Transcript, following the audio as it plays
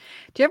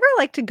Do you ever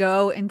like to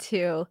go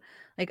into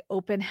like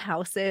open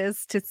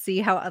houses to see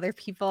how other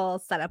people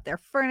set up their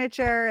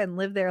furniture and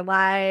live their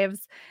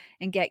lives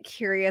and get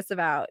curious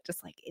about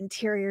just like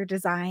interior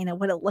design and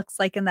what it looks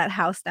like in that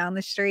house down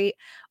the street?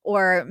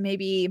 Or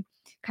maybe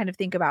kind of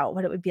think about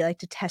what it would be like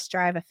to test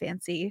drive a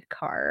fancy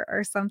car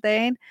or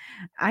something.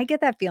 I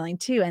get that feeling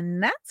too.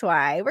 And that's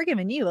why we're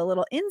giving you a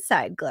little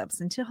inside glimpse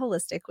into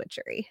holistic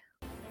witchery.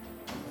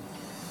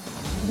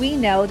 We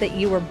know that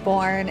you were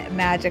born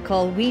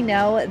magical. We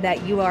know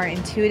that you are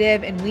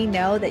intuitive, and we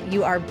know that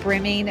you are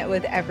brimming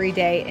with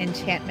everyday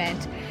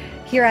enchantment.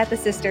 Here at the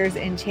Sisters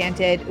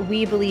Enchanted,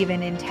 we believe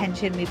in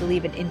intention, we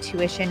believe in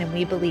intuition, and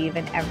we believe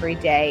in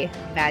everyday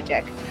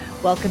magic.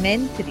 Welcome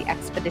in to the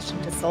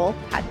Expedition to Soul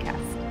podcast.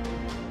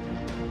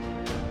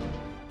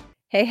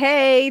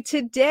 Hey,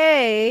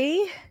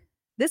 today,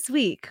 this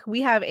week,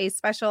 we have a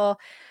special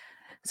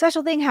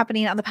thing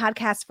happening on the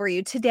podcast for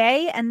you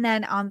today and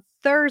then on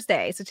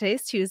Thursday. So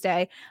today's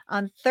Tuesday.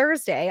 On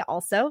Thursday,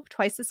 also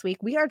twice this week,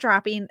 we are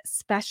dropping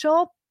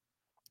special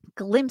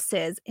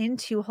glimpses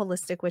into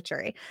holistic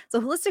witchery. So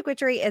holistic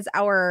witchery is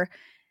our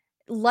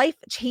life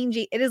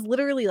changing. It is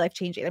literally life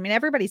changing. I mean,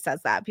 everybody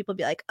says that. People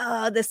be like,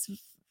 "Oh, this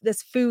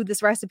food,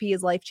 this recipe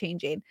is life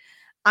changing."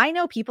 I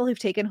know people who've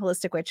taken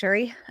holistic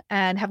witchery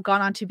and have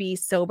gone on to be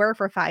sober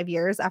for 5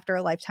 years after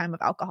a lifetime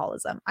of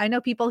alcoholism. I know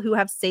people who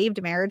have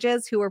saved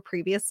marriages who were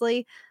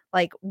previously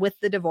like with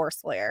the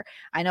divorce lawyer.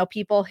 I know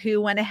people who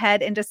went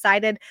ahead and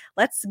decided,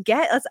 let's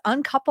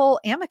uncouple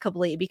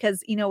amicably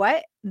because you know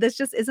what? This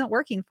just isn't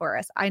working for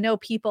us. I know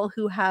people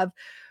who have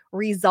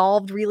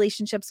resolved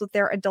relationships with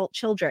their adult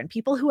children,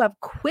 people who have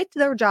quit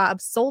their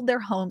jobs, sold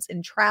their homes,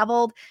 and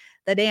traveled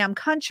the damn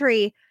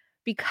country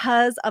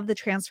because of the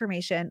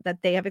transformation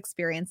that they have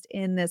experienced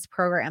in this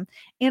program.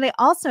 And I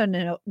also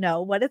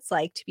know what it's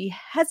like to be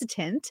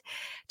hesitant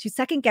to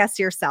second guess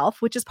yourself,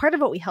 which is part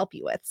of what we help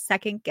you with,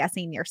 second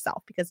guessing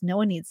yourself, because no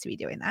one needs to be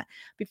doing that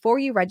before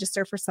you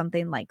register for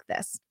something like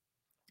this.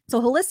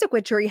 So holistic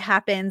witchery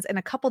happens in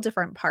a couple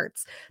different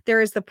parts.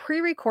 There is the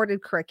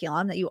pre-recorded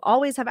curriculum that you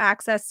always have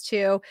access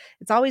to.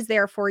 It's always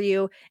there for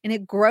you and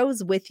it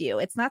grows with you.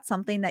 It's not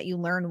something that you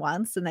learn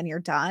once and then you're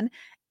done.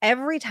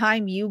 Every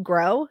time you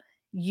grow,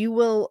 you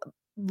will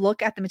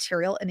look at the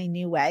material in a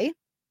new way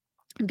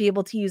and be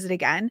able to use it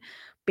again,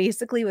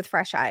 basically with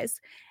fresh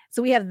eyes.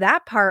 So we have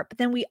that part, but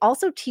then we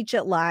also teach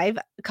it live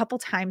a couple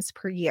times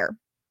per year.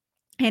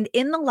 And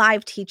in the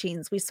live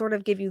teachings, we sort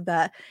of give you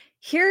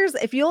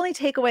if you only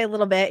take away a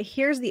little bit,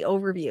 here's the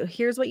overview.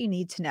 Here's what you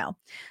need to know.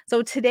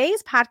 So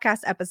today's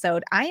podcast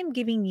episode, I am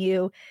giving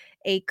you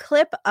a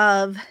clip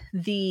of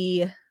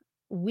the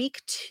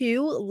week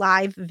 2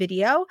 live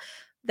video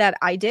that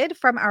I did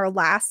from our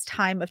last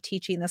time of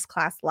teaching this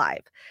class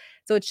live.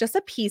 So it's just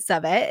a piece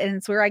of it. And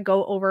it's where I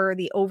go over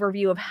the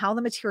overview of how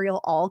the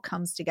material all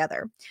comes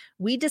together.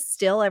 We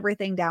distill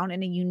everything down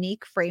in a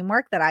unique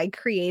framework that I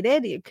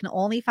created. You can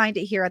only find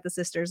it here at the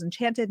Sisters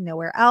Enchanted,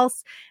 nowhere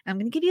else. And I'm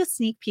going to give you a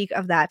sneak peek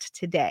of that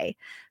today.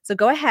 So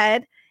go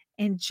ahead,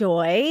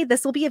 enjoy.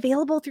 This will be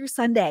available through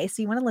Sunday.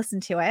 So you want to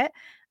listen to it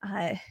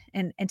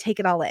and take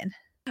it all in.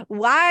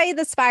 Why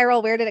the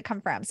spiral? Where did it come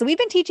from? So we've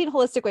been teaching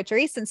holistic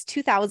witchery since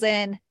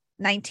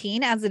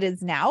 2019 as it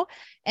is now,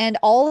 and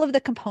all of the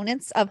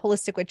components of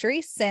holistic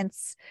witchery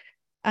since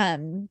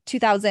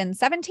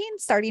 2017,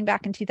 starting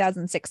back in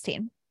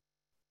 2016.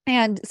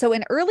 And so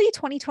in early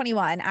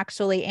 2021,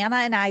 actually, Anna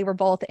and I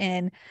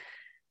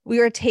we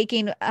were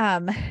taking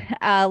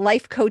a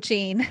life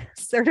coaching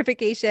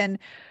certification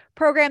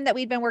program that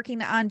we'd been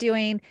working on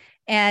doing.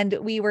 And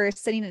we were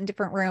sitting in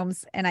different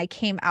rooms and I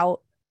came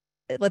out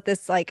with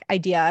this like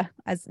idea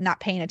as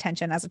not paying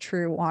attention as a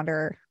true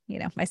wanderer,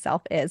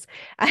 myself is.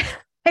 I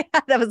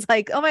was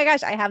like, oh my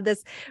gosh, I have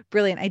this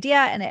brilliant idea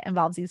and it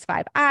involves these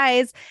 5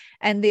 eyes.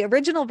 And the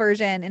original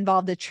version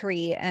involved a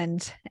tree.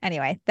 And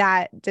anyway,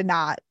 that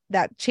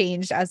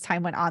changed as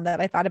time went on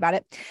that I thought about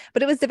it.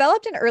 But it was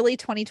developed in early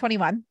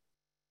 2021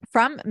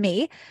 from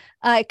me,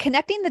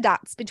 connecting the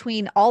dots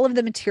between all of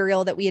the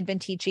material that we had been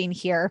teaching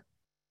here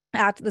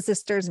at the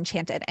Sisters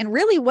Enchanted. And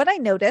really what I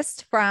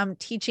noticed from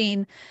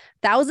teaching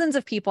thousands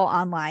of people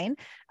online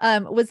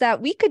was that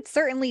we could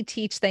certainly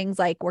teach things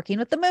like working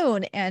with the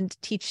moon and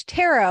teach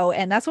tarot.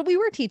 And that's what we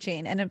were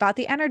teaching, and about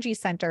the energy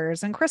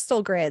centers and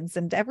crystal grids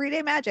and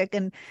everyday magic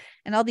and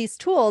all these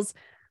tools.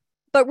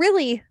 But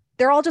really,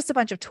 they're all just a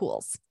bunch of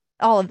tools,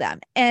 all of them.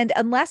 And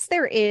unless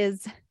there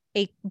is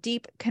a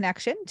deep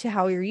connection to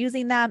how you're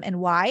using them and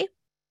why,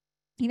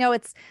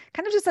 it's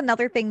kind of just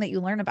another thing that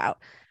you learn about.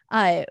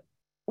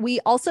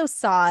 We also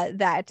saw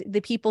that the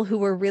people who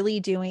were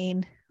really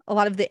doing a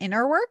lot of the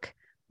inner work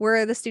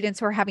were the students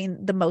who are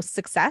having the most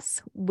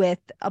success with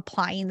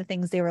applying the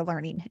things they were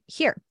learning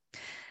here.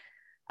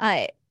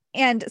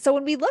 And so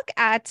when we look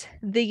at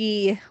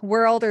the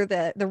world or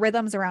the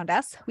rhythms around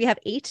us, we have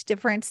 8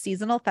 different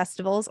seasonal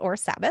festivals or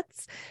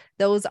Sabbats.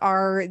 Those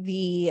are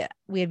we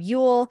have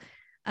Yule,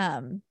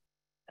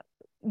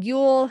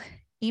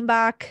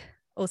 Imbolc,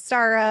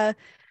 Ostara,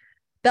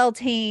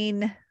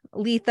 Beltane,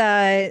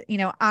 Letha,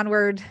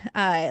 onward,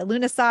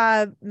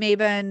 Lughnasadh,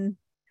 Mabon,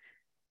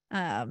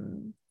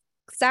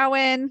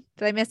 Samhain.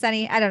 Did I miss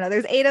any? I don't know.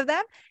 There's 8 of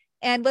them.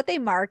 And what they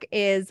mark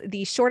is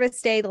the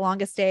shortest day, the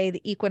longest day,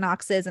 the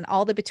equinoxes, and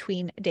all the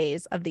between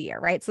days of the year,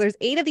 right? So there's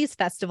 8 of these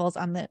festivals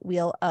on the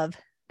wheel of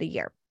the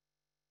year.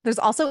 There's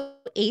also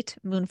 8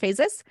 moon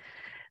phases.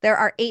 There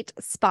are 8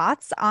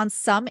 spots on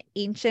some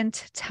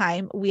ancient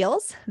time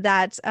wheels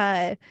that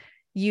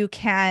you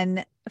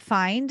can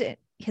find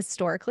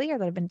historically, or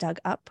that have been dug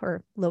up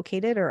or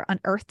located or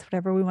unearthed,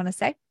 whatever we want to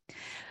say.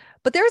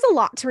 But there's a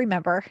lot to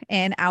remember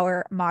in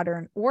our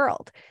modern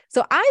world.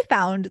 So I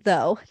found,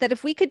 though, that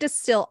if we could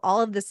distill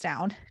all of this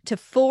down to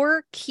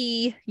 4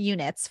 key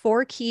units,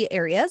 4 key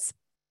areas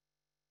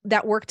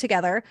that work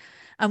together,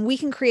 we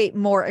can create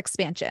more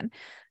expansion.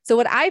 So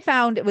what I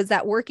found was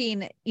that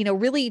working,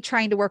 really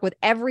trying to work with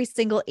every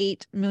single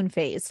 8 moon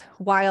phase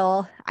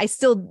while I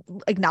still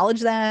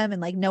acknowledge them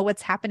and know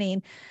what's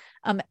happening.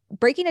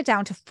 Breaking it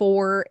down to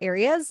 4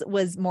 areas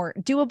was more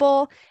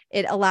doable.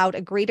 It allowed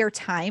a greater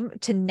time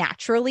to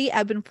naturally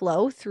ebb and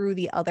flow through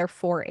the other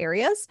 4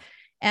 areas.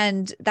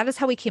 And that is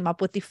how we came up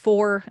with the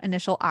 4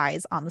 initial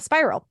eyes on the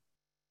spiral.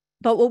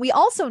 But what we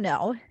also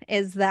know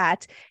is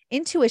that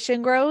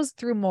intuition grows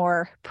through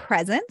more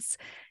presence,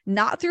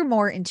 not through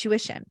more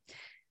intuition,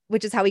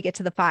 which is how we get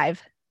to the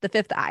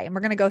 5th eye. And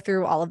we're going to go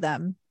through all of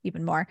them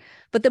even more.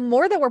 But the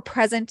more that we're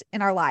present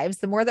in our lives,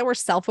 the more that we're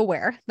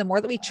self-aware, the more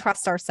that we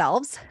trust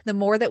ourselves, the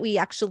more that we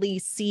actually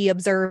see,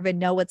 observe, and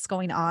know what's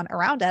going on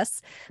around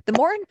us, the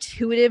more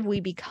intuitive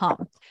we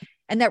become.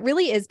 And that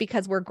really is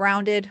because we're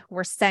grounded,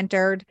 we're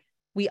centered,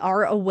 we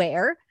are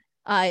aware,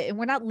 and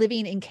we're not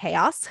living in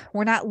chaos.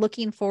 We're not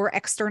looking for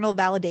external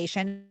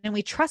validation, and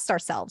we trust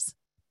ourselves.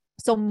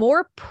 So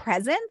more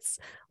presence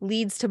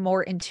leads to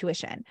more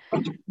intuition,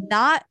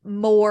 not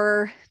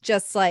more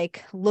just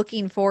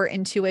looking for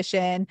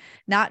intuition,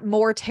 not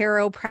more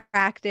tarot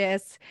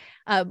practice,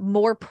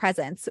 more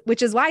presence,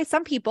 which is why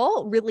some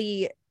people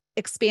really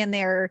expand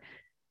their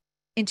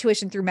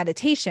intuition through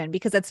meditation,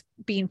 because it's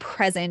being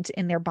present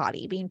in their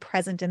body, being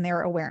present in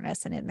their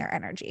awareness and in their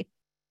energy.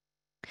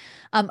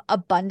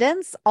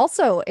 Abundance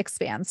also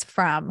expands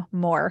from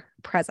more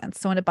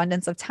presence. So an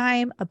abundance of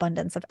time,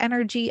 abundance of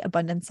energy,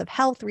 abundance of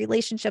health,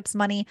 relationships,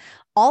 money,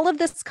 all of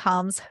this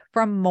comes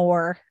from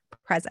more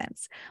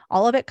presence.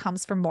 All of it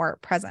comes from more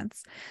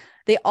presence.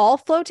 They all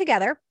flow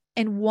together,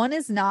 and one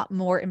is not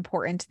more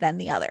important than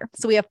the other.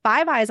 So we have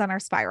 5 eyes on our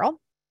spiral,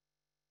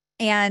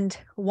 and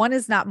one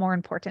is not more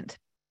important.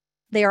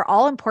 They are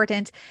all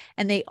important,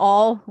 and they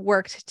all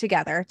worked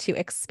together to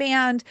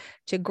expand,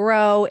 to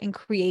grow, and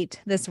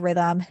create this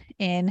rhythm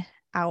in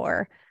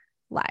our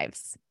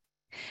lives.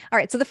 All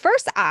right. So the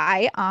first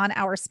eye on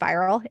our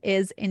spiral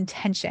is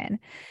intention.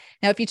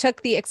 Now, if you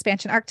took the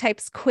expansion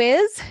archetypes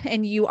quiz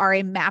and you are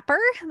a mapper,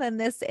 then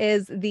this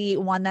is the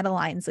one that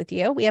aligns with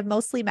you. We have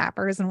mostly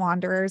mappers and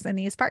wanderers in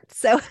these parts.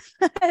 So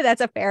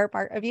that's a fair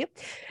part of you,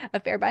 a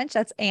fair bunch.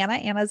 That's Anna.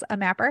 Anna's a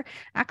mapper.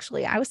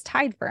 Actually, I was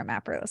tied for a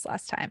mapper this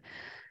last time.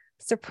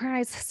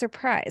 Surprise,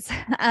 surprise.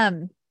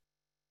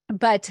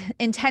 But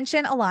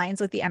intention aligns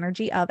with the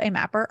energy of a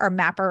mapper, or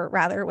mapper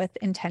rather, with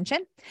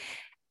intention.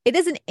 It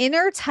is an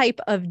inner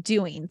type of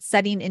doing,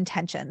 setting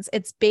intentions.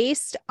 It's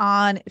based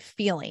on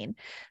feeling.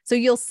 So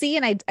you'll see,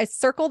 and I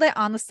circled it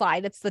on the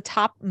slide. It's the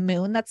top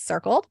moon that's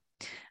circled.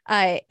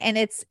 And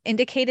it's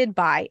indicated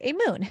by a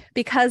moon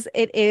because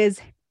it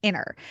is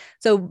inner.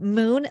 So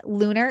moon,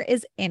 lunar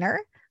is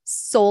inner.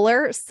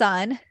 Solar,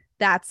 sun,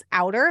 that's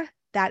outer.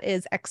 That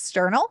is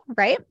external,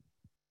 right?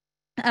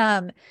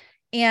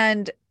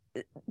 And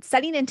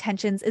setting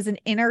intentions is an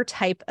inner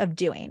type of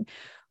doing.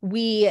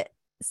 We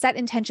set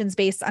intentions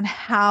based on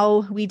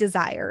how we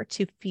desire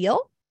to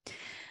feel.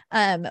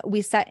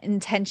 We set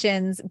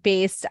intentions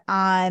based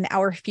on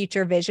our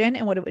future vision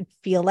and what it would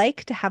feel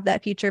like to have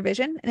that future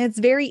vision. And it's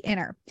very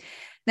inner.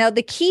 Now,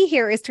 the key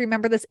here is to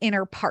remember this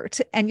inner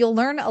part, and you'll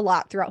learn a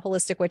lot throughout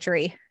Holistic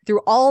Witchery,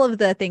 through all of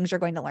the things you're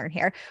going to learn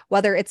here,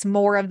 whether it's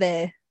more of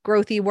the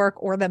growthy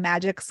work or the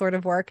magic sort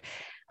of work.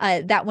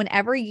 That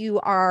whenever you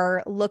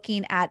are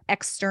looking at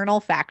external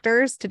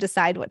factors to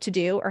decide what to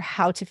do or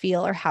how to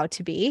feel or how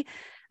to be,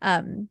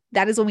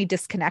 that is when we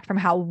disconnect from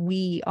how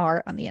we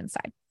are on the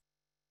inside.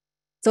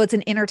 So it's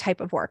an inner type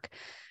of work.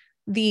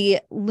 The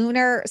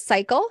lunar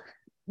cycle,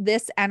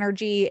 this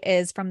energy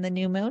is from the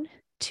new moon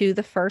to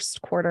the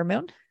first quarter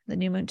moon, the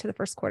new moon to the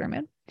first quarter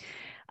moon.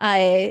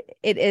 It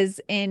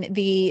is in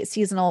the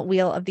seasonal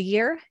wheel of the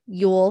year,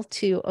 Yule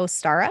to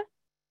Ostara,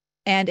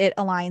 and it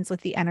aligns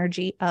with the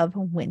energy of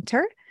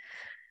winter.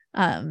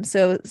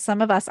 So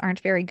some of us aren't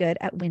very good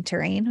at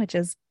wintering, which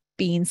is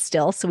being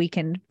still so we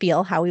can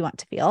feel how we want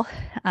to feel.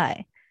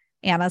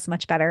 Anna's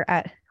much better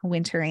at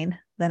wintering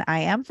than I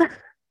am.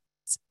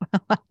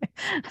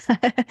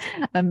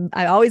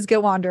 I always go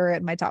wanderer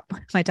at my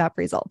top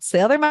results. The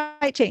other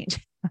might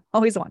change.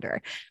 Always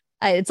wanderer.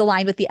 It's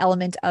aligned with the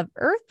element of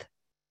earth.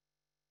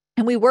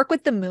 And we work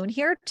with the moon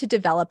here to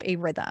develop a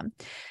rhythm.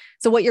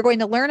 So what you're going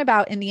to learn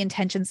about in the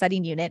intention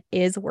setting unit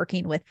is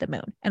working with the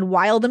moon. And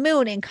while the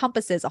moon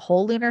encompasses a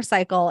whole lunar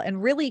cycle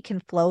and really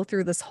can flow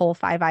through this whole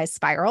 5 eye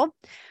spiral,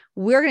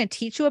 We're going to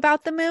teach you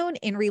about the moon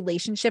in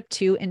relationship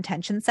to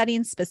intention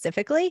setting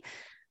specifically,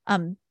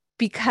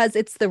 because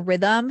it's the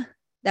rhythm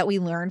that we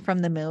learn from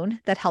the moon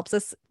that helps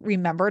us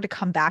remember to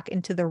come back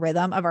into the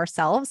rhythm of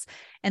ourselves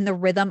and the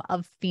rhythm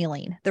of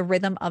feeling, the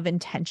rhythm of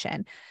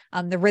intention,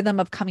 the rhythm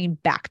of coming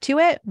back to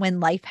it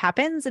when life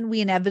happens and we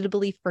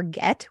inevitably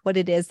forget what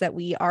it is that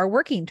we are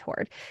working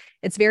toward.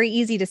 It's very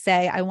easy to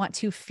say, I want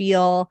to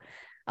feel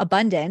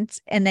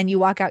abundant. And then you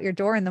walk out your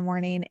door in the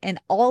morning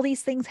and all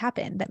these things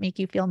happen that make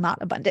you feel not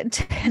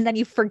abundant. And then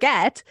you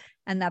forget.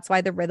 And that's why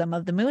the rhythm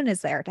of the moon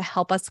is there to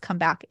help us come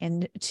back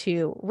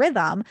into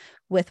rhythm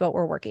with what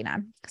we're working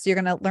on. So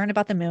you're going to learn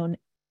about the moon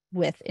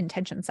with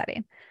intention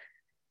setting.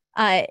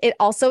 It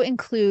also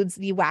includes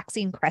the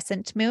waxing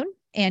crescent moon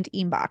and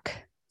Embach.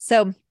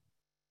 So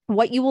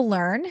what you will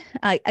learn,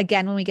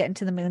 again, when we get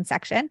into the moon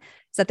section,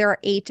 is that there are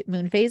 8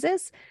 moon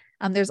phases.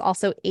 There's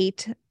also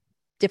 8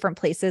 different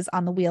places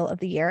on the wheel of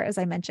the year, as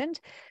I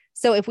mentioned.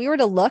 So if we were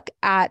to look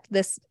at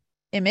this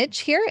image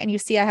here and you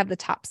see I have the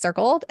top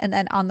circled, and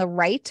then on the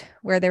right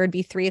where there would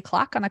be 3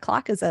 o'clock on a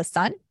clock is a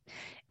sun.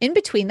 In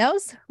between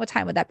those, what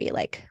time would that be?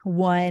 Like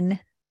 1,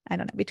 I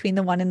don't know, between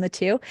the 1 and the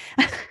 2.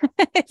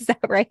 Is that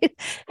right?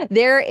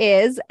 There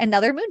is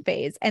another moon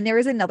phase and there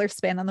is another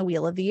spin on the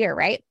wheel of the year,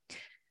 right?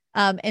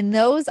 And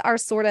those are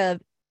sort of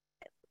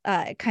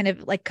kind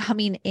of like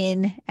coming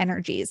in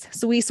energies.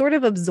 So we sort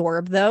of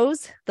absorb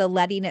those, the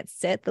letting it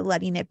sit, the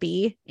letting it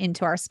be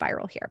into our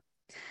spiral here.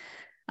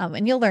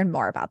 And you'll learn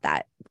more about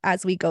that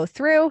as we go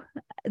through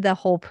the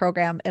whole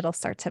program. It'll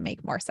start to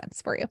make more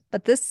sense for you.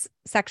 But this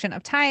section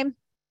of time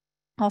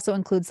also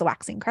includes the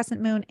waxing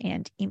crescent moon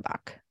and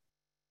Embach.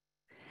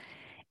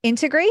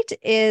 Integrate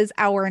is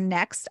our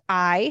next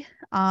eye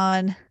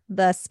on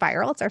the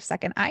spiral. It's our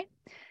second eye.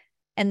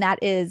 And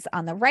that is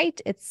on the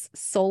right. It's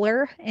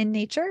solar in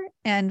nature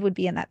and would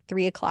be in that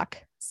 3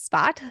 o'clock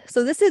spot.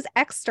 So this is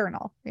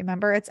external.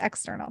 Remember, it's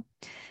external,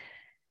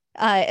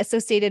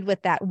 associated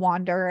with that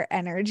wander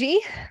energy.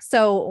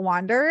 So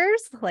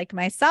wanderers like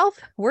myself,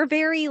 we're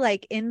very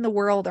like in the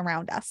world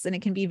around us, and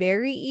it can be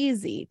very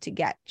easy to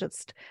get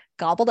just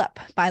gobbled up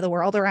by the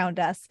world around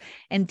us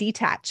and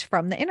detach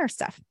from the inner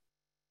stuff.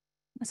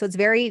 So it's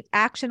very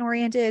action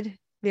oriented,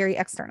 very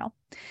external.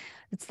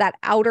 It's that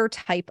outer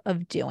type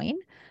of doing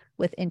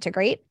with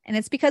integrate. And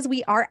it's because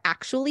we are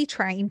actually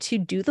trying to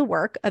do the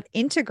work of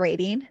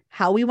integrating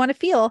how we want to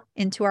feel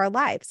into our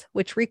lives,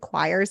 which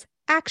requires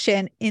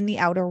action in the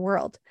outer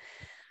world.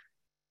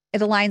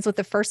 It aligns with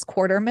the first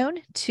quarter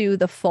moon to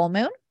the full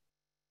moon.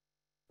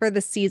 For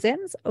the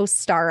seasons,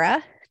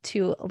 Ostara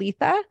to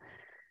Letha.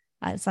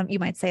 Some you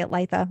might say it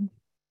Letha.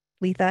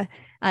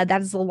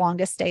 That is the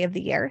longest day of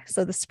the year.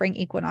 So the spring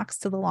equinox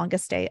to the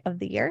longest day of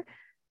the year.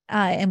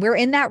 And we're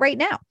in that right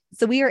now.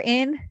 So we are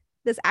in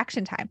this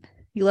action time.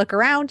 You look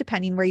around,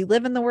 depending where you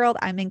live in the world.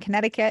 I'm in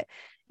Connecticut,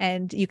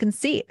 and you can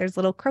see there's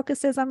little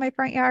crocuses on my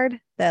front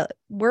yard. The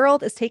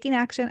world is taking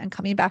action and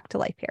coming back to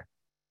life here.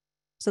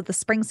 So the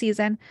spring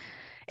season,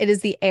 it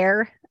is the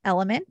air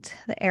element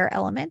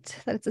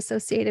that it's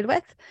associated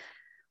with.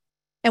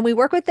 And we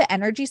work with the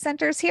energy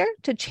centers here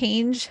to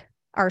change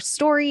our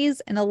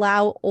stories and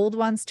allow old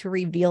ones to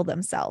reveal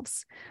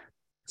themselves.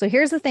 So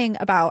here's the thing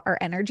about our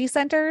energy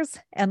centers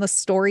and the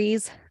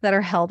stories that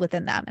are held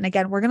within them. And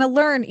again, we're going to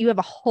learn, you have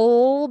a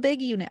whole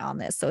big unit on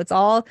this. So it's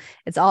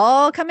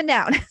all coming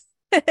down.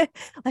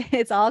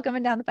 It's all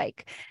coming down the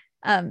pike.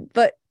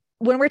 But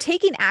when we're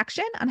taking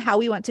action on how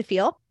we want to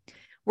feel,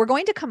 we're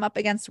going to come up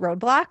against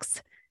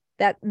roadblocks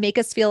that make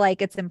us feel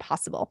like it's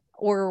impossible,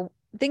 or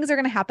things are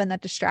going to happen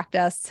that distract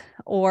us,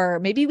 or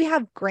maybe we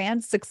have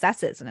grand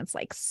successes and it's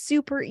like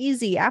super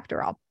easy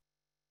after all.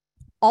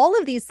 All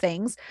of these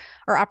things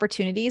are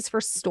opportunities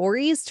for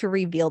stories to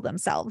reveal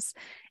themselves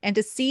and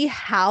to see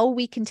how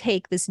we can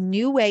take this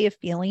new way of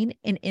feeling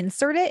and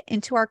insert it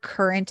into our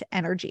current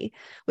energy,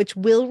 which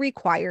will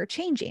require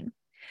changing.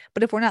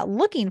 But if we're not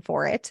looking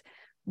for it,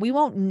 we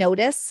won't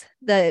notice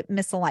the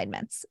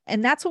misalignments.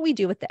 And that's what we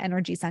do with the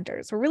energy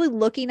centers. We're really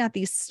looking at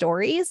these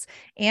stories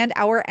and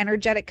our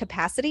energetic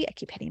capacity. I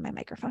keep hitting my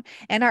microphone,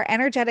 and our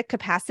energetic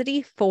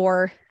capacity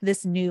for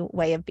this new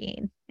way of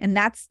being. And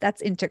that's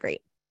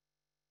integrate.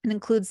 It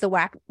includes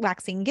the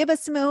waxing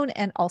gibbous moon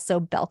and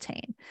also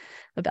Beltane.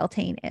 The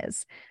Beltane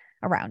is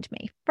around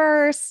May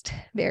 1st,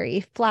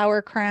 very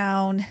flower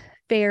crown,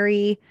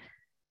 fairy,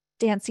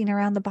 dancing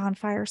around the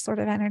bonfire sort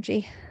of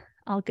energy,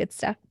 all good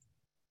stuff.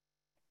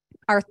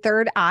 Our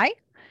third eye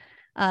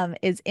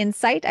is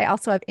insight. I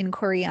also have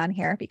inquiry on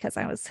here because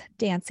I was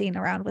dancing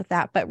around with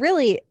that. But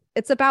really,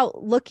 it's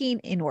about looking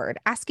inward,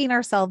 asking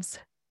ourselves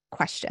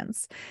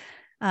questions,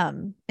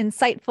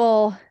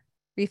 insightful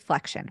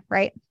reflection,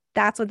 right?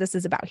 That's what this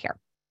is about here.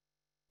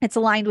 It's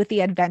aligned with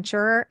the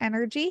adventurer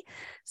energy.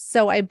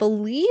 So I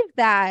believe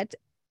that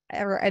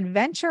our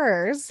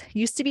adventurers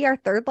used to be our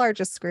third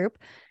largest group.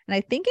 And I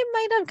think it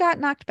might have got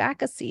knocked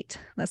back a seat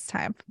this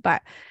time.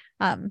 But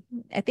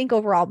I think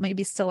overall,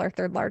 maybe still our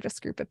third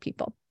largest group of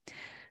people.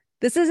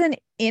 This is an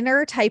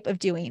inner type of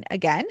doing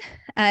again,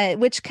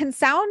 which can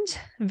sound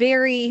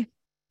very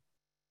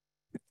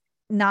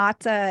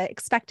not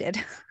expected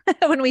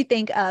when we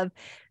think of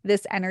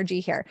this energy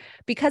here,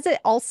 because it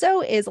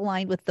also is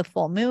aligned with the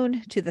full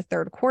moon to the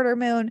third quarter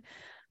moon.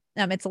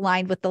 It's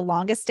aligned with the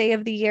longest day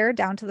of the year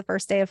down to the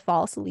first day of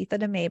fall, so Letha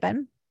to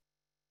Mabon.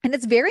 And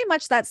it's very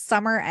much that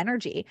summer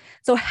energy.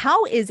 So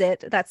how is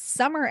it that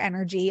summer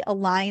energy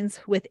aligns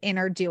with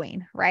inner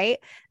doing, right?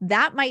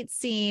 That might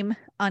seem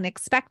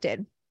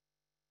unexpected.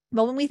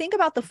 But when we think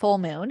about the full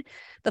moon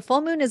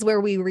is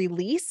where we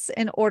release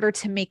in order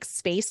to make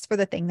space for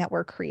the thing that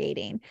we're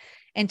creating.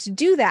 And to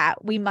do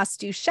that, we must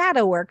do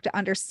shadow work to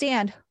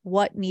understand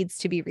what needs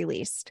to be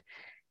released.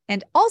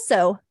 And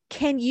also,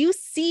 can you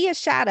see a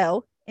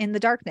shadow in the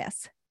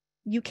darkness?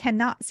 You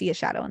cannot see a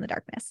shadow in the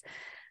darkness.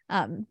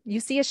 You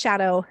see a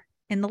shadow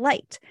in the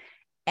light.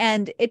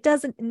 And it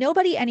doesn't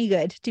nobody any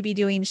good to be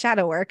doing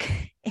shadow work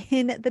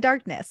in the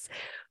darkness.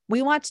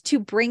 We want to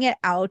bring it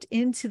out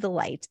into the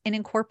light and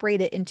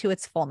incorporate it into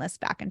its fullness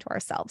back into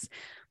ourselves.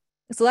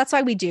 So that's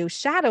why we do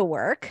shadow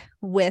work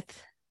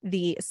with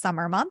the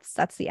summer months.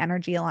 That's the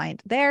energy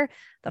aligned there,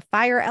 the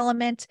fire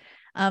element.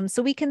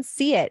 So we can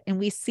see it, and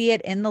we see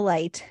it in the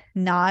light,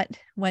 not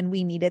when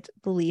we need it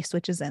the least,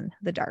 which is in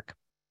the dark.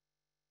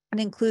 It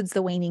includes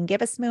the waning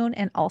gibbous moon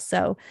and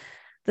also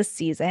the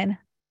season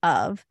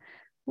of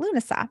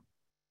Lunasa.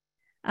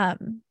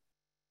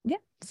 Yeah,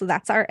 so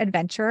that's our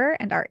adventurer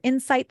and our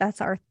insight. That's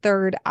our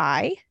third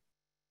eye.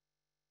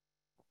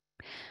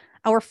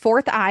 Our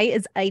fourth eye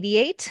is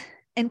ideate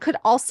and could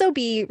also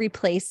be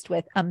replaced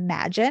with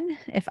imagine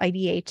if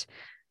ideate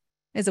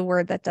is a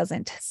word that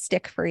doesn't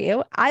stick for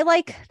you. I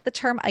like the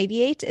term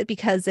ideate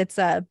because it's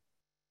a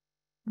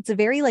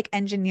very like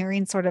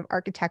engineering sort of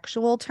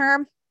architectural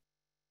term.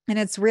 And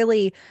it's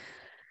really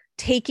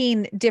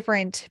taking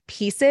different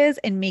pieces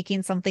and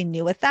making something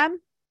new with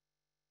them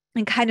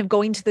and kind of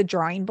going to the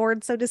drawing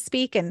board, so to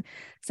speak, and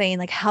saying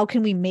like, how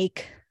can we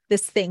make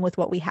this thing with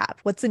what we have?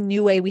 What's a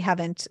new way we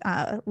haven't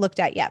looked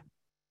at yet?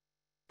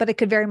 But it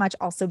could very much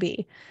also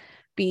be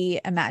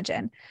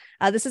imagine.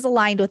 This is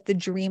aligned with the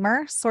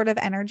dreamer sort of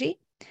energy.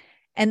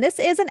 And this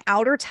is an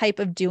outer type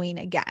of doing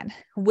again,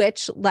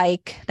 which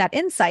like that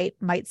insight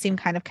might seem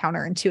kind of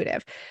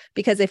counterintuitive,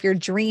 because if you're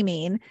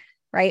dreaming,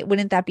 right,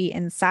 wouldn't that be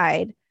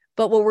inside?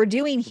 But what we're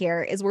doing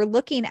here is we're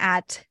looking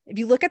at, if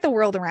you look at the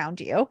world around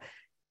you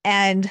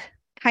and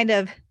kind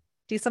of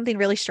do something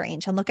really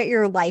strange and look at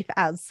your life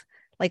as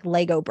like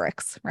Lego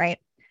bricks, right?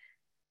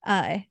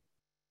 And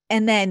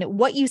then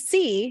what you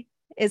see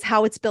is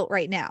how it's built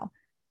right now,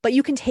 but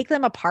you can take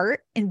them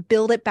apart and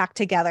build it back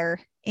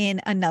together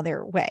in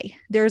another way.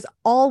 There's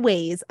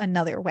always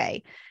another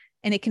way.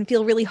 And it can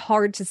feel really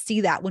hard to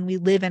see that when we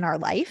live in our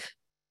life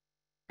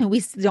and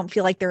we don't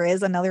feel like there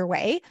is another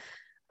way.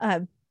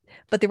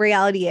 But the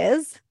reality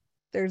is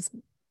there's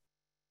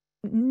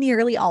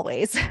nearly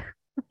always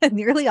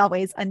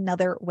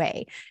another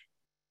way.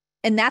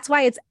 And that's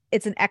why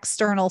it's an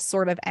external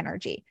sort of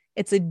energy.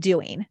 It's a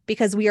doing,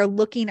 because we are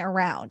looking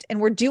around and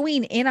we're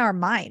doing in our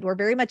mind. We're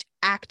very much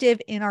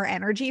active in our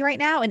energy right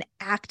now and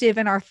active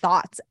in our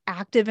thoughts,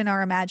 active in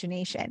our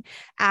imagination,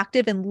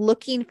 active in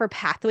looking for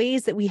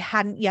pathways that we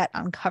hadn't yet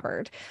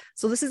uncovered.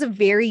 So this is a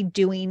very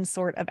doing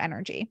sort of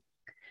energy.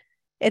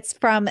 It's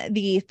from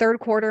the third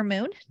quarter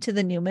moon to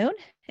the new moon.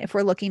 If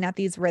we're looking at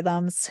these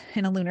rhythms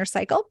in a lunar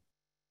cycle,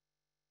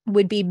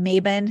 would be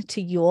Mabon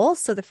to Yule.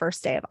 So the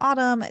first day of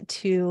autumn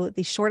to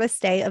the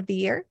shortest day of the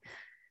year,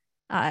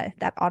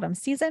 that autumn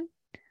season,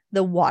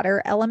 the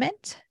water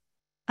element.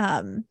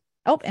 And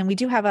we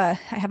do have I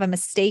have a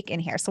mistake in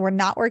here. So we're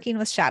not working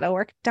with shadow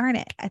work. Darn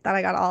it. I thought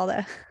I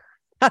got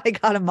I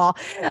got them all.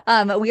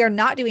 We are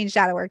not doing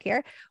shadow work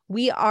here.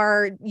 We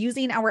are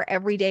using our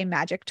everyday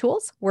magic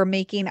tools. We're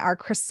making our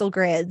crystal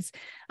grids.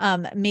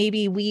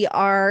 Maybe we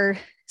are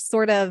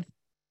sort of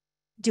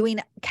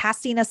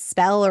casting a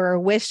spell or a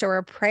wish or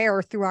a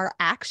prayer through our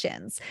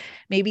actions.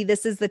 Maybe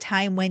this is the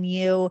time when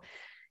you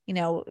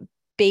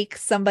bake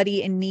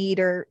somebody in need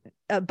or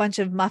a bunch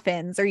of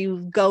muffins, or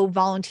you go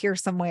volunteer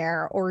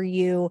somewhere, or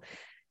you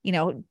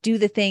do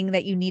the thing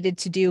that you needed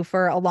to do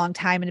for a long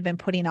time and have been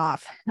putting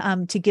off,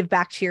 to give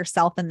back to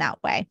yourself in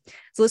that way.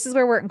 So this is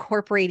where we're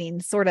incorporating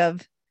sort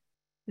of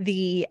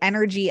the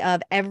energy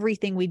of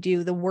everything we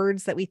do, the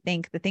words that we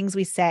think, the things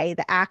we say,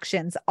 the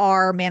actions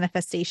are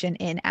manifestation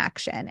in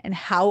action. And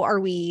how are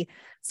we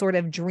sort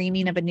of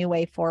dreaming of a new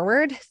way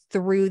forward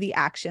through the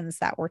actions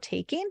that we're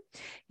taking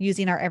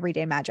using our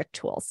everyday magic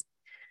tools?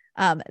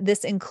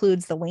 This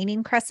includes the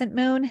waning crescent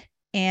moon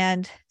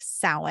and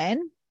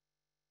Samhain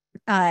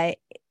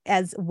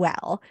as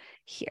well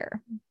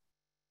here.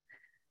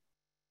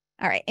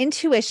 All right.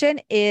 Intuition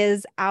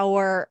is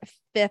our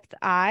fifth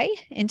eye.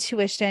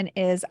 Intuition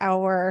is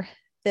our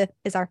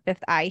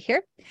fifth eye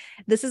here.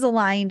 This is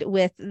aligned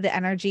with the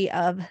energy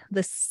of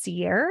the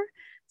seer.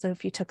 So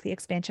if you took the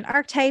expansion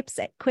archetypes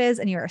quiz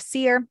and you're a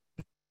seer,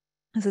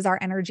 this is our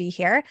energy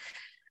here.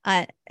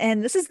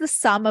 And this is the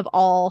sum of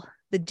all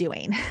the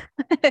doing.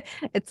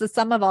 It's the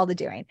sum of all the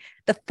doing,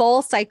 the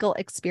full cycle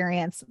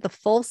experience, the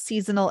full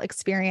seasonal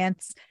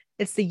experience.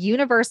 It's the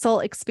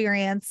universal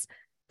experience,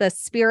 the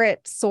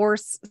spirit,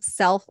 source,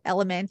 self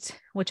element,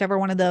 whichever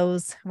one of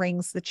those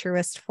rings the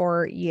truest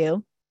for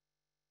you.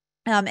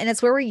 And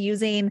it's where we're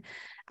using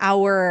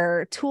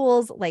our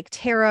tools like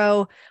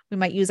tarot. We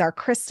might use our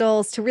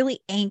crystals to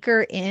really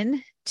anchor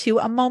in to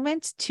a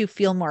moment, to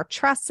feel more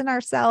trust in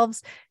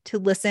ourselves, to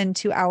listen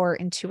to our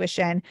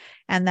intuition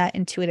and that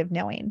intuitive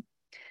knowing.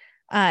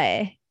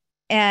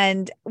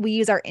 And we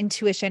use our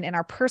intuition and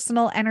our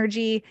personal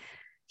energy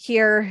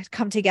here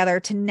come together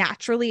to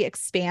naturally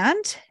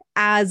expand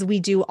as we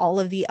do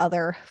all of the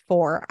other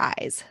 4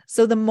 eyes.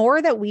 So the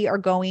more that we are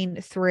going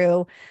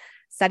through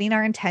setting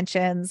our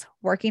intentions,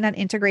 working on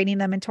integrating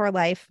them into our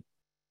life,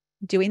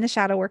 doing the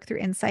shadow work through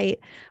insight,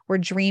 we're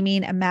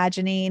dreaming,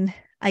 imagining,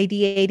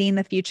 ideating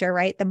the future,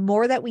 right? The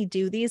more that we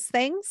do these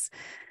things,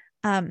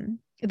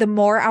 the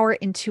more our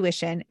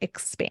intuition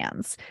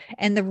expands.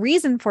 And the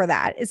reason for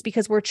that is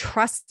because we're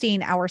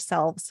trusting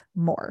ourselves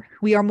more.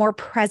 We are more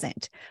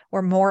present.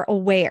 We're more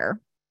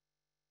aware.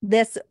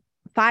 This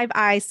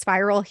 5-eye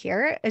spiral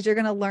here, as you're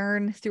going to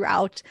learn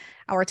throughout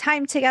our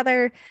time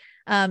together,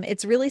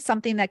 it's really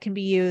something that can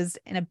be used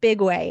in a big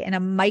way, in a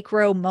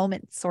micro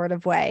moment sort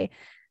of way,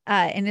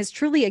 and is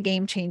truly a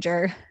game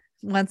changer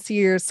once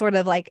you're sort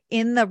of like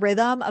in the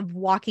rhythm of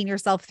walking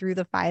yourself through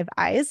the 5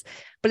 eyes.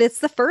 But it's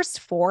the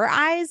first 4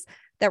 eyes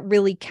that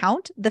really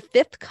count. The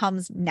 5th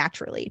comes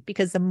naturally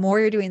because the more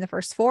you're doing the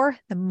first 4,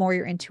 the more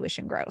your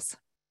intuition grows.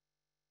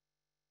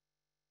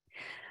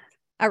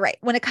 All right.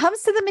 When it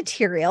comes to the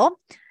material,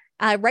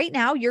 right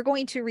now you're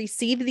going to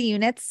receive the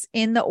units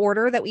in the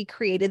order that we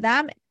created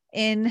them,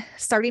 in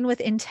starting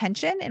with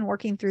intention and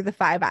working through the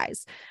 5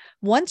 eyes.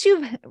 Once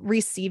you've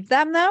received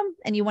them though,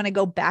 and you want to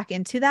go back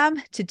into them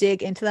to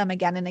dig into them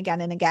again and again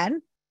and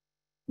again,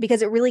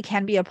 because it really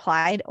can be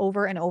applied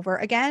over and over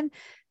again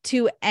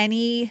to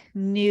any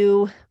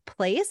new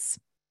place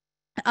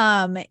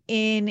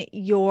in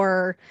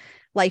your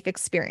life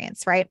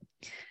experience, right?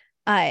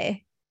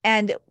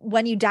 And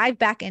when you dive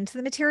back into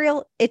the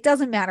material, it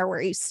doesn't matter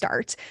where you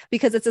start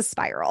because it's a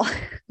spiral.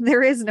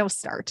 There is no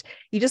start.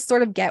 You just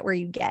sort of get where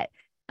you get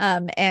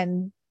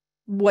and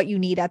what you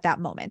need at that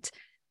moment.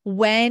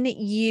 When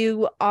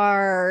you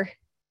are,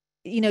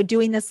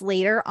 doing this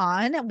later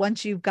on,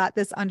 once you've got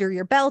this under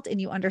your belt and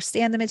you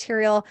understand the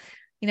material,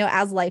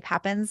 as life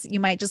happens, you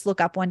might just look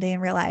up one day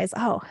and realize,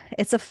 oh,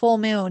 it's a full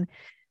moon.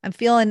 I'm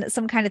feeling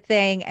some kind of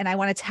thing and I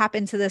want to tap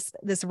into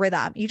this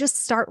rhythm. You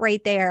just start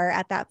right there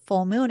at that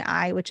full moon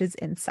eye, which is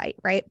insight,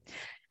 right?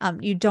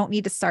 You don't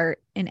need to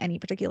start in any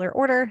particular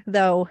order,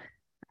 though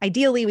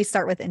ideally we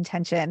start with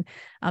intention,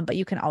 but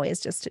you can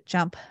always just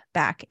jump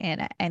back in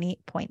at any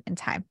point in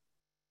time.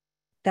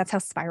 That's how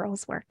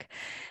spirals work.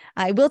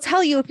 I will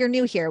tell you, if you're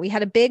new here, we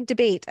had a big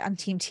debate on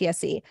Team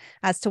TSE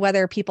as to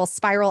whether people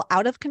spiral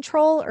out of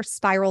control or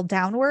spiral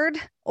downward,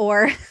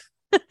 or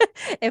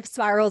if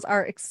spirals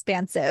are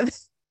expansive.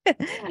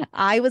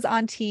 I was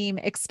on team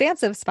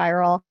expansive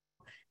spiral,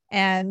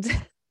 and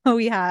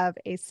we have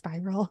a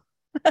spiral.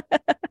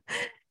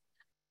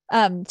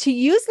 To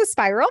use the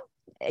spiral,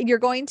 you're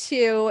going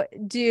to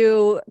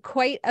do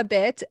quite a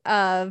bit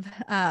of,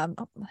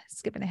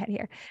 skipping ahead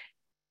here.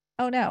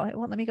 Oh no, it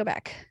won't let me go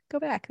back. Go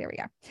back. There we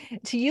go.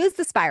 To use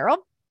the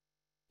spiral,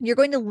 you're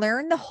going to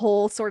learn the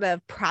whole sort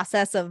of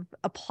process of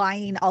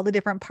applying all the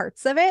different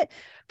parts of it,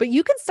 but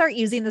you can start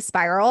using the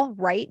spiral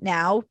right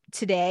now,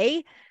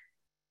 today,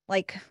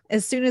 like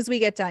as soon as we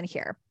get done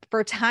here.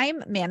 For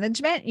time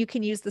management, you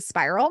can use the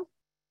spiral.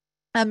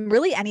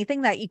 Really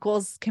anything that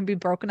equals can be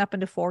broken up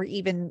into 4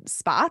 even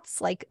spots,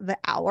 like the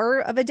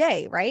hour of a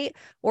day, right?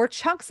 Or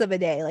chunks of a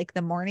day, like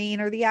the morning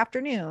or the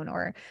afternoon,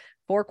 or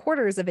 4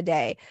 quarters of a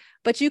day.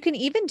 But you can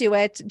even do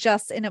it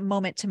just in a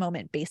moment to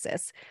moment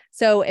basis.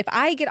 So if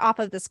I get off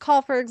of this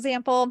call, for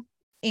example,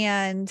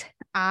 and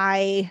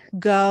I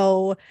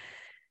go,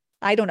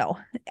 I don't know,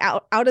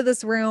 out of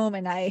this room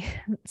and I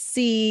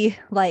see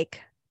like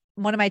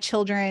one of my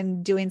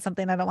children doing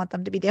something I don't want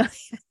them to be doing.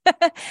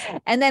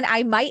 And then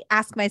I might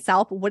ask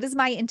myself, what is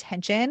my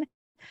intention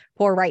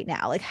for right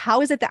now? Like,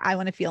 how is it that I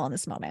want to feel in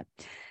this moment?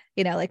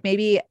 Like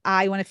maybe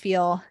I want to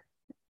feel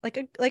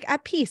like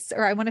at peace,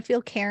 or I want to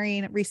feel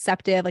caring,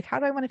 receptive. Like, how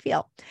do I want to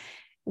feel?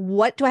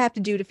 What do I have to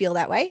do to feel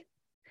that way?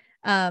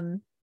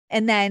 And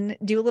then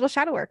do a little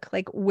shadow work.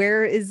 Like,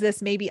 where is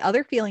this maybe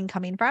other feeling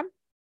coming from?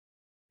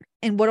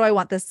 And what do I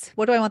want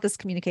this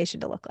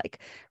communication to look like?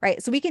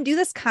 Right. So we can do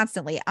this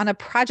constantly on a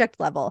project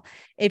level.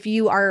 If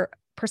you are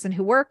a person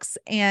who works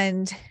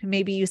and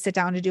maybe you sit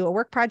down to do a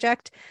work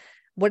project,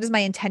 what is my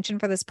intention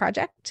for this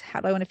project?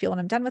 How do I want to feel when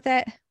I'm done with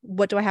it?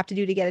 What do I have to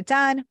do to get it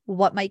done?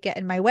 What might get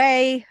in my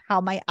way?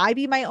 How might I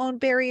be my own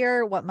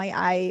barrier? What might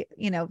I,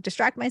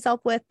 distract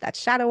myself with?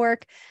 That's shadow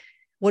work.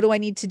 What do I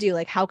need to do?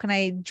 Like, how can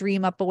I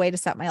dream up a way to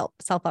set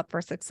myself up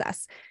for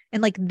success?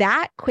 And like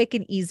that, quick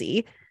and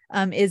easy,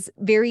 is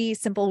very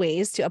simple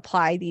ways to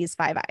apply these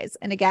 5 eyes.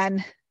 And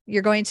again,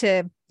 you're going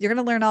to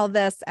learn all of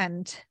this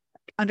and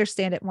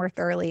understand it more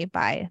thoroughly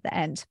by the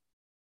end.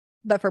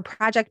 But for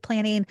project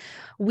planning,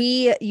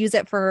 we use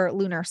it for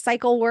lunar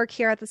cycle work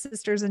here at the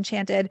Sisters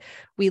Enchanted.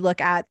 We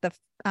look at the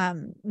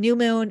new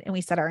moon and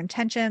we set our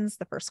intentions,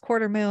 the first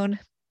quarter moon,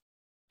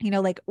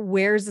 like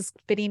where's this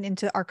fitting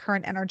into our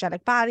current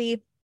energetic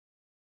body?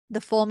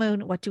 The full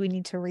moon, what do we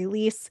need to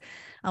release?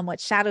 What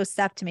shadow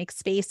step to make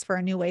space for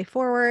a new way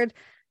forward?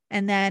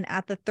 And then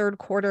at the third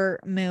quarter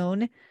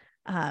moon,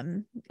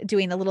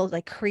 doing a little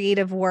like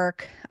creative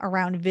work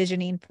around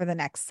visioning for the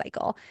next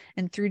cycle.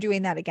 And through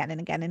doing that again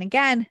and again and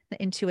again,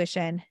 the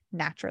intuition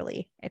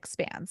naturally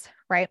expands,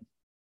 right?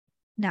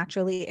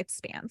 Naturally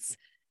expands.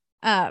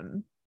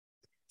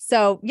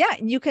 So yeah,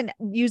 you can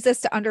use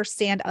this to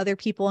understand other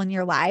people in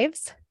your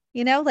lives.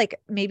 Like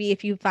maybe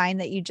if you find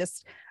that you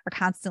just are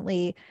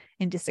constantly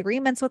in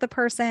disagreements with a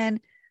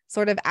person,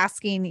 sort of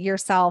asking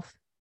yourself,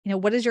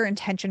 what is your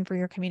intention for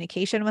your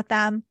communication with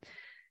them?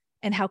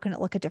 And how can it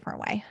look a different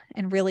way?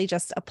 And really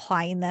just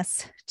applying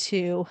this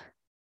to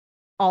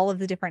all of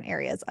the different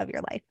areas of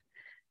your life.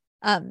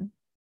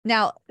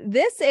 Now,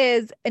 this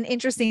is an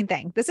interesting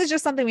thing. This is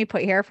just something we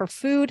put here for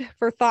food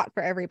for thought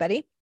for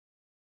everybody.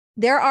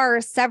 There are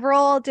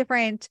several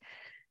different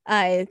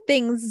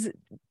things,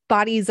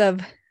 bodies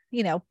of,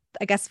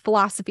 I guess,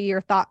 philosophy or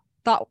thought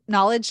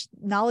knowledge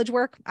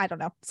work. I don't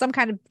know. Some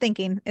kind of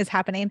thinking is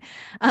happening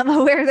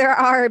where there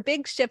are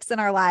big shifts in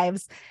our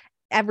lives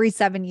every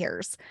 7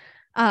 years.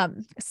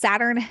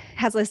 Saturn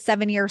has a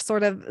 7-year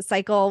sort of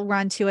cycle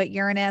run to it.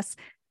 Uranus,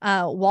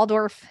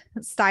 Waldorf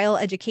style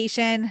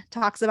education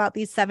talks about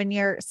these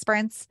 7-year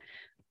sprints.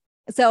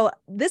 So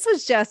this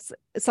was just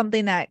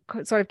something that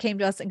sort of came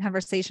to us in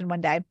conversation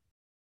one day.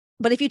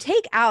 But if you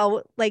take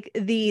out like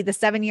the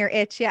 7-year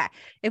itch, yeah,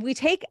 if we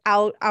take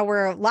out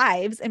our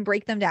lives and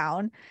break them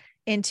down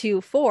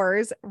into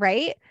 4s,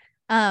 right?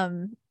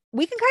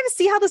 We can kind of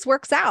see how this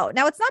works out.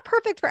 Now, it's not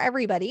perfect for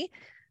everybody,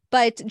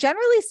 but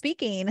generally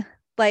speaking,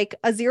 like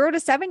a 0 to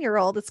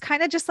 7-year-old, it's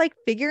kind of just like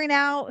figuring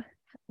out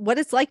what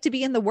it's like to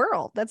be in the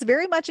world. That's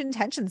very much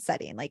intention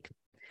setting. Like,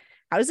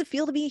 how does it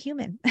feel to be a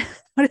human?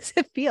 What does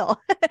it feel?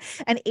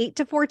 An 8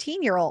 to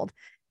 14-year-old.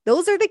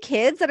 Those are the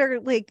kids that are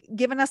like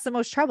giving us the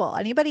most trouble.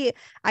 I got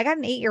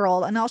an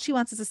 8-year-old and all she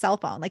wants is a cell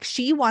phone. Like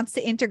she wants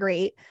to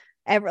integrate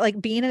like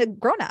being a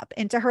grown-up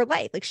into her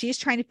life. Like she's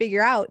trying to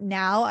figure out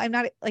now. I'm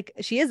not like,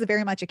 she is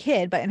very much a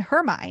kid, but in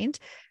her mind,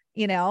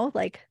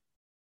 like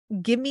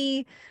give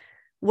me,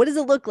 what does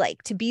it look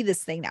like to be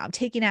this thing now? I'm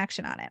taking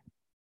action on it.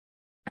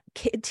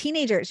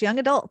 Teenagers, young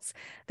adults,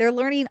 they're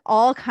learning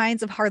all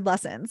kinds of hard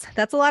lessons.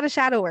 That's a lot of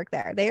shadow work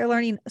there. They are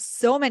learning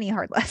so many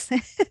hard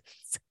lessons.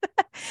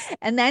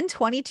 And then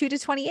 22 to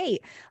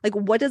 28, like,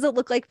 what does it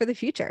look like for the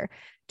future?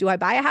 Do I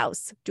buy a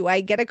house? Do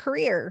I get a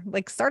career?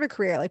 Like start a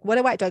career? Like,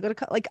 do I go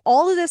to, like,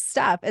 all of this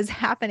stuff is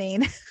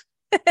happening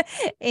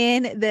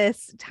in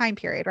this time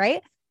period.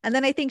 Right. And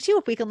then I think too,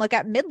 if we can look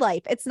at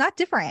midlife, it's not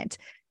different.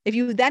 If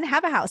you then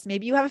have a house,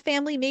 maybe you have a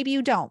family, maybe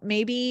you don't,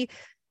 maybe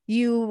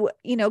you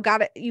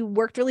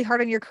worked really hard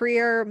on your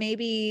career.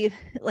 Maybe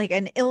like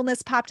an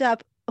illness popped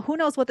up. Who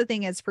knows what the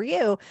thing is for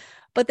you?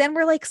 But then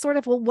we're like, sort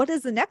of, well, what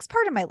does the next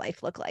part of my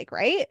life look like?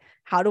 Right?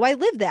 How do I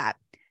live that?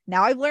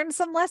 Now I've learned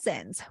some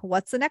lessons.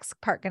 What's the next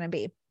part going to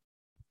be?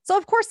 So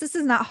of course, this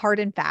is not hard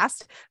and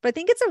fast, but I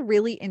think it's a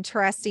really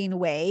interesting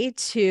way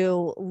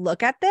to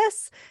look at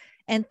this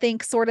and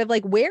think sort of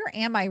like, where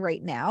am I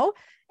right now?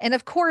 And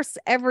of course,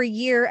 every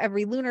year,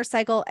 every lunar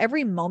cycle,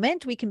 every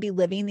moment, we can be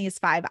living these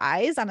 5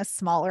 eyes on a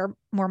smaller,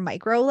 more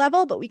micro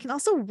level, but we can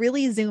also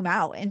really zoom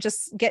out and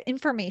just get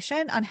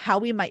information on how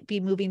we might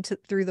be moving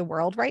through the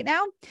world right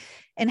now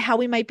and how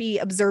we might be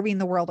observing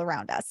the world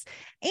around us.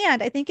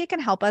 And I think it can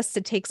help us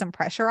to take some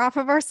pressure off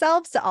of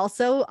ourselves to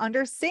also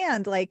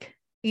understand, like,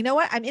 you know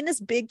what, I'm in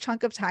this big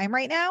chunk of time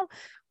right now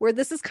where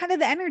this is kind of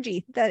the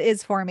energy that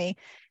is for me.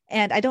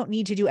 And I don't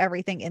need to do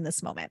everything in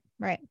this moment,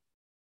 right?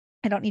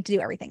 I don't need to do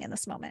everything in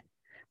this moment.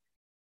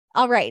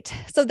 All right.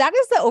 So that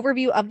is the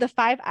overview of the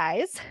 5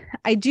 eyes.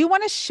 I do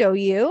want to show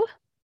you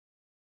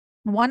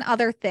one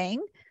other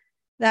thing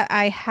that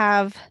I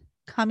have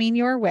coming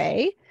your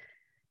way.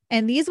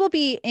 And these will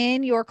be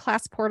in your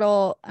class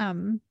portal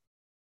on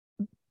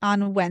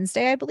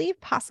Wednesday, I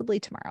believe, possibly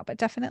tomorrow, but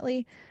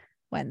definitely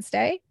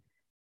Wednesday.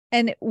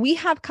 And we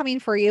have coming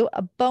for you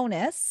a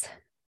bonus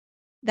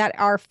that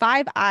are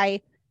 5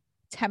 eye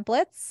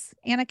templates.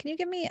 Anna, can you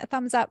give me a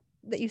thumbs up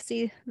that you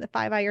see the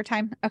 5 eye your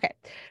time? Okay.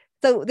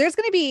 So there's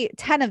going to be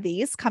 10 of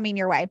these coming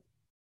your way.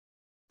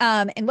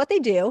 And what they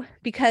do,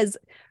 because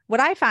what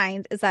I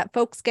find is that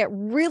folks get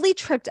really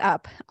tripped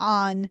up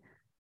on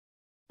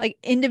like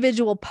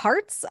individual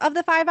parts of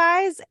the 5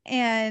 eyes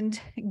and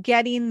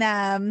getting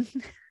them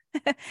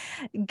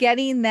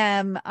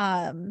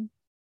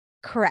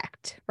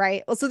correct,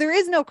 right? Well, so there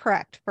is no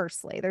correct,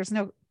 firstly. There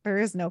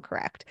is no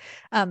correct.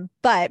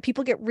 But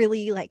people get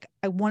really like,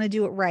 I want to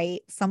do it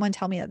right. Someone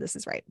tell me that this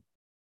is right.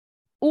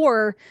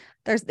 Or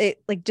they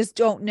like just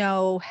don't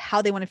know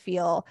how they want to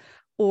feel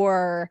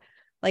or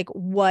like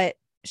what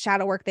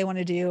shadow work they want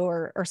to do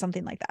or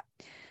something like that.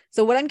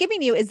 So what I'm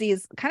giving you is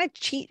these kind of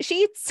cheat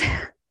sheets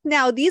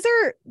Now, these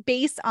are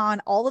based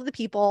on all of the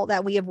people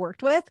that we have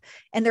worked with,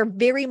 and they're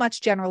very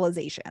much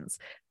generalizations.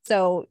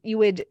 So you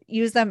would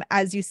use them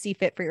as you see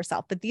fit for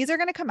yourself, but these are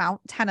going to come out,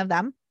 10 of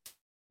them.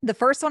 The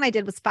first one I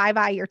did was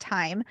 5i your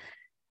time.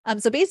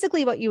 So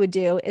basically what you would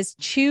do is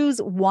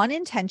choose one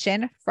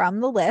intention from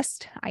the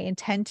list. I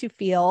intend to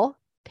feel,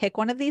 pick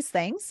one of these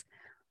things.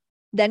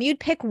 Then you'd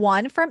pick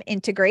one from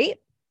integrate,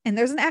 and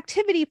there's an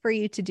activity for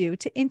you to do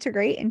to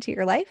integrate into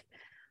your life.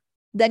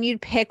 Then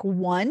you'd pick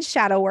one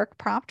shadow work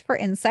prompt for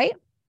insight.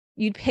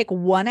 You'd pick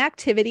one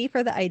activity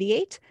for the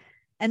ideate,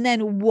 and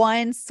then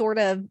one sort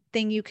of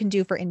thing you can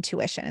do for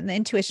intuition. And the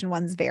intuition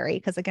ones vary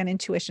because, again,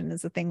 intuition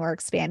is the thing we're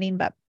expanding,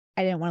 but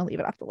I didn't want to leave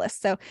it off the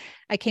list. So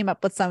I came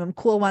up with some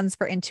cool ones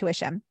for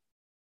intuition.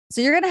 So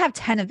you're going to have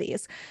 10 of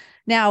these.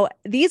 Now,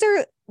 these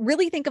are,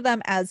 really think of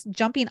them as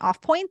jumping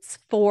off points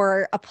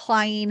for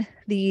applying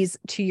these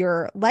to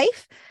your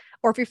life.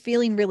 Or if you're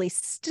feeling really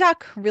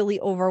stuck, really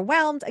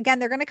overwhelmed, again,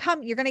 they're going to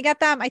come, you're going to get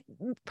them.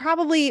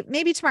 Probably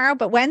maybe tomorrow,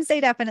 but Wednesday,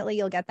 definitely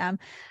you'll get them.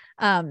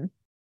 And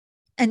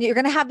you're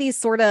going to have these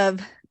sort of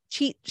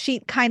cheat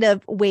sheet kind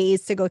of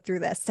ways to go through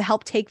this to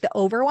help take the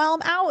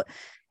overwhelm out.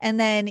 And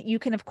then you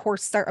can, of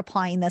course, start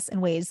applying this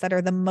in ways that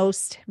are the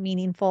most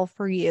meaningful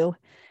for you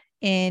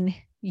in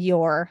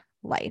your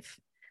life.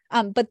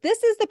 But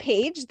this is the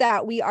page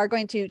that we are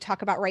going to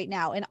talk about right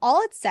now. And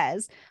all it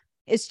says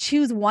is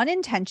choose one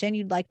intention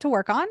you'd like to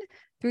work on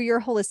through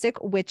your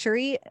holistic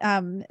witchery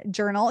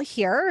journal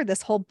here,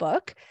 this whole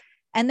book.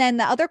 And then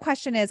the other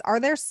question is, are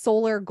there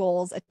solar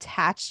goals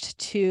attached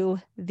to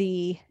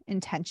the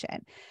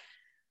intention?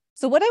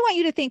 So what I want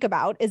you to think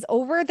about is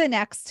over the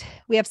next,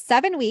 we have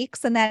 7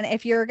 weeks. And then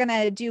if you're going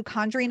to do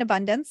Conjuring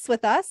Abundance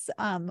with us,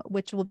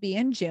 which will be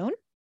in June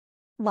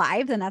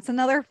live, then that's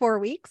another 4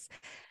 weeks.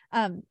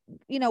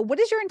 What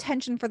is your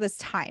intention for this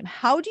time?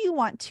 How do you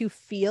want to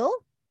feel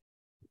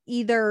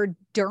either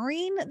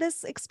during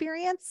this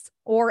experience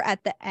or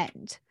at the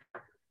end?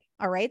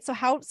 All right.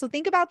 So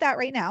think about that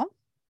right now.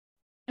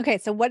 Okay.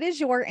 So what is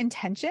your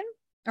intention,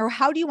 or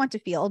how do you want to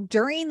feel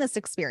during this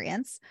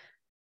experience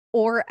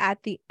or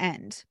at the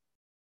end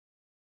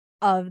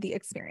of the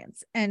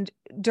experience? And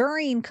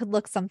during could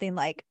look something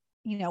like,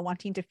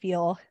 wanting to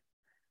feel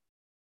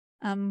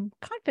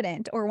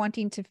confident, or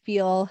wanting to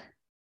feel,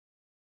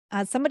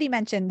 somebody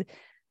mentioned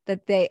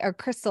that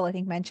Crystal, I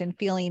think, mentioned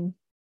feeling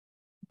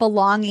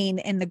belonging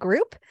in the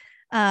group.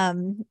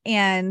 And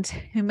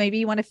maybe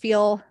you want to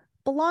feel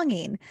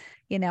belonging,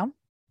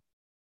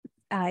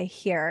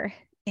 here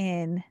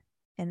in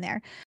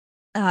there.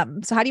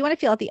 So how do you want to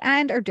feel at the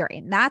end or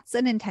during? That's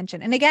an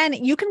intention. And again,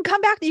 you can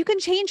come back, you can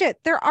change it.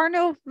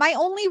 My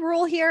only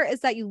rule here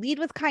is that you lead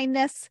with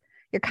kindness.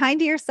 You're kind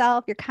to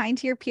yourself. You're kind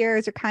to your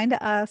peers. You're kind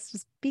to us.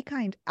 Just be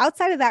kind.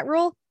 Outside of that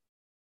rule,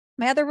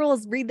 my other rule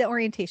is read the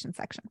orientation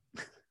section.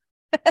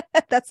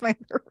 That's my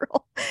other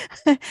rule.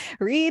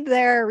 Read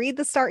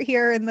the start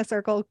here in the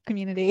circle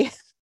community.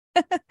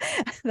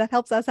 That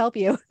helps us help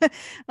you.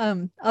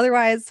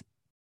 Otherwise,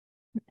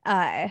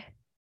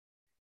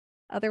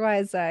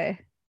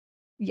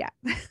 yeah,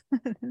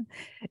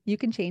 you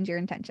can change your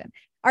intention.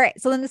 All right.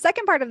 So then the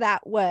second part of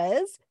that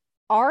was,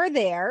 are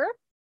there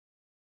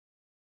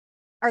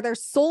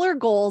solar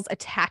goals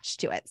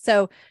attached to it?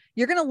 So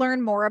you're going to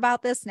learn more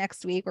about this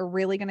next week. We're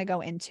really going to go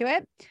into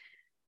it,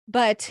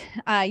 but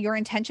your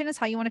intention is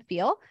how you want to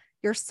feel.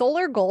 Your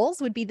solar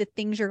goals would be the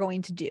things you're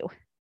going to do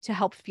to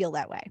help feel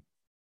that way.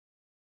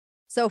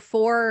 So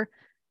for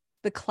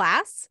the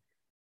class,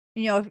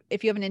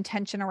 if you have an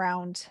intention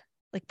around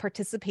like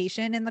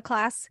participation in the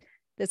class,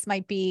 this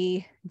might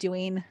be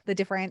doing the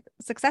different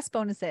success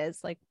bonuses,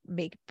 like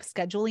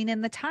scheduling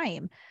in the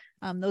time.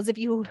 Those of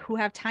you who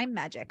have time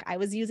magic,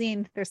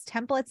 there's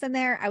templates in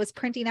there. I was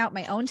printing out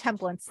my own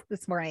templates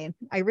this morning.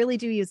 I really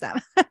do use them.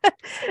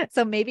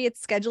 So maybe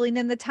it's scheduling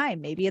in the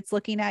time. Maybe it's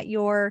looking at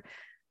your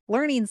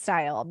learning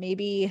style.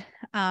 Maybe,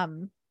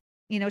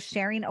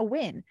 sharing a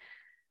win.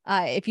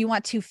 If you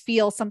want to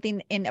feel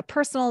something in a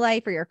personal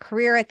life or your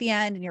career at the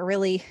end, and you're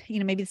really,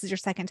 maybe this is your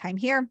second time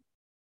here,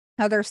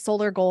 other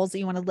solar goals that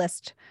you want to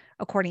list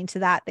according to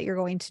that you're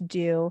going to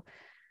do,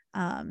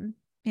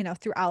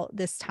 throughout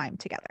this time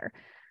together.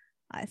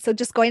 So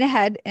just going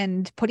ahead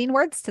and putting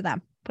words to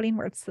them,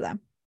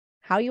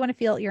 how you want to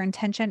feel, your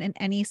intention, and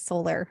any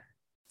solar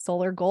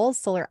goals,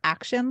 solar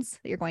actions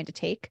that you're going to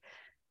take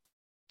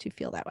to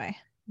feel that way.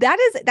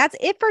 That's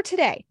it for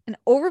today. An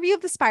overview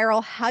of the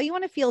spiral, how you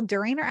want to feel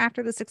during or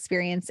after this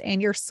experience,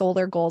 and your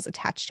solar goals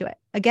attached to it.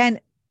 Again,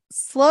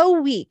 slow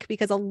week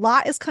because a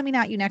lot is coming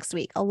at you next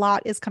week. And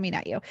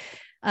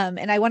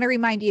I want to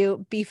remind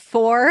you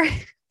before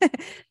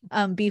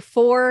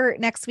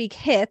next week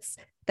hits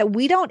that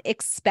we don't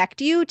expect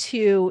you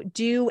to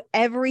do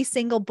every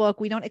single book.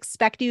 We don't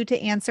expect you to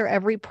answer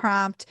every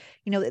prompt.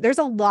 There's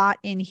a lot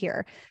in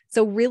here.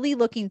 So really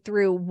looking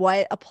through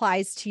what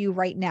applies to you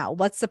right now.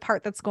 What's the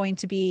part that's going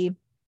to be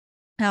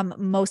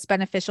most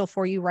beneficial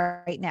for you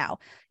right now?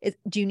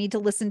 Do you need to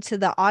listen to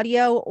the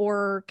audio,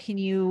 or can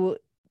you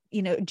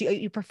do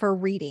you prefer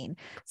reading?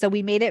 So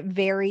we made it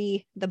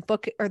the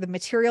book or the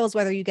materials,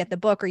 whether you get the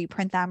book or you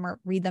print them or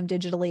read them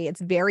digitally,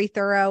 it's very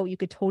thorough. You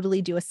could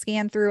totally do a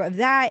scan through of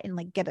that and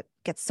like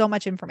get so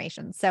much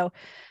information. So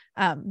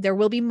there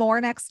will be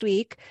more next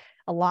week,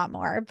 a lot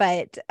more,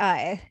 but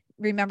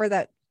remember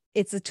that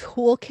it's a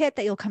toolkit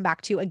that you'll come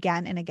back to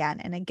again and again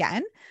and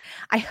again.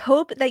 I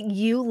hope that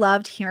you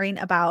loved hearing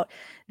about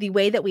the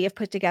way that we have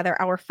put together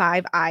our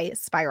 5-eye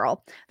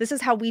spiral. This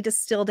is how we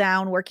distill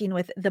down working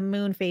with the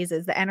moon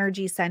phases, the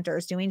energy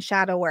centers, doing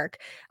shadow work,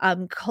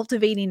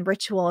 cultivating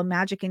ritual and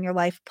magic in your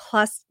life,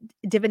 plus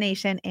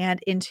divination and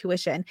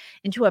intuition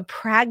into a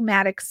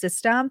pragmatic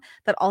system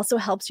that also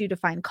helps you to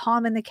find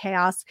calm in the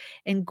chaos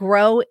and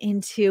grow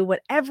into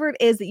whatever it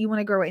is that you want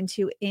to grow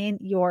into in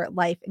your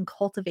life and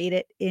cultivate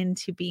it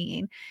into being.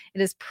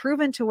 It is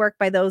proven to work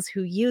by those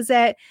who use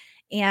it.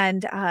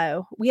 And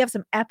we have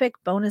some epic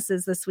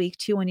bonuses this week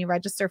too when you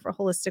register for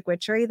Holistic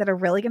Witchery that are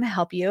really going to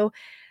help you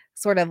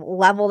sort of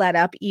level that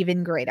up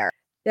even greater.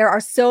 There are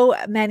so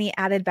many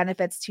added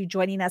benefits to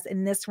joining us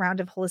in this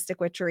round of Holistic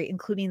Witchery,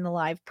 including the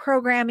live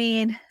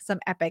programming, some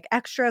epic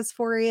extras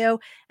for you.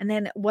 And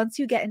then once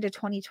you get into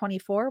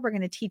 2024, we're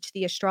going to teach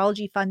the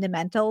astrology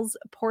fundamentals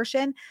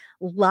portion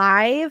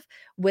live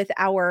with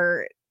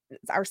our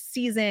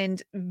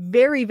seasoned,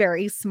 very,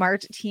 very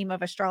smart team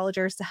of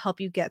astrologers to help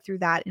you get through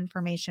that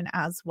information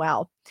as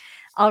well.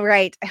 All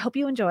right. I hope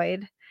you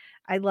enjoyed.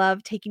 I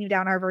love taking you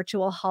down our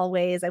virtual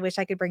hallways. I wish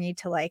I could bring you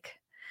to I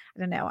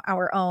don't know,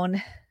 our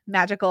own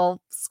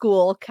magical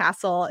school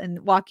castle and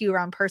walk you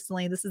around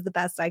personally. This is the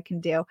best I can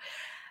do.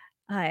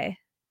 Be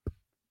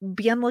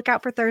on the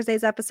lookout for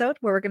Thursday's episode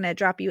where we're going to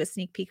drop you a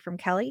sneak peek from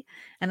Kelly.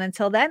 And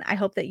until then, I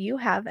hope that you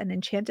have an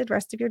enchanted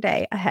rest of your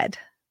day ahead.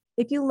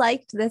 If you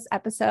liked this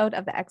episode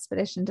of the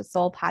Expedition to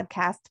Soul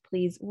podcast,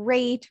 please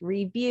rate,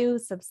 review,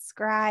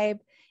 subscribe.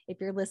 If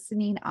you're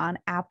listening on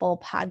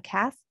Apple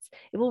Podcasts,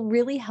 it will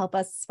really help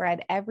us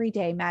spread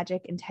everyday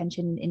magic,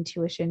 intention, and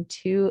intuition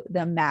to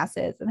the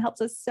masses and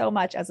helps us so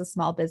much as a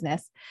small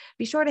business.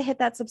 Be sure to hit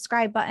that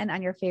subscribe button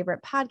on your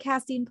favorite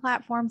podcasting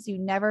platform so you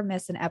never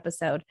miss an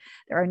episode.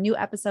 There are new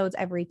episodes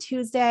every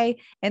Tuesday.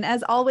 And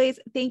as always,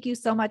 thank you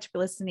so much for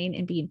listening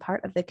and being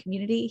part of the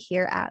community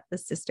here at the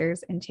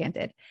Sisters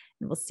Enchanted.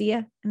 And we'll see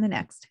you in the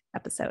next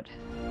episode.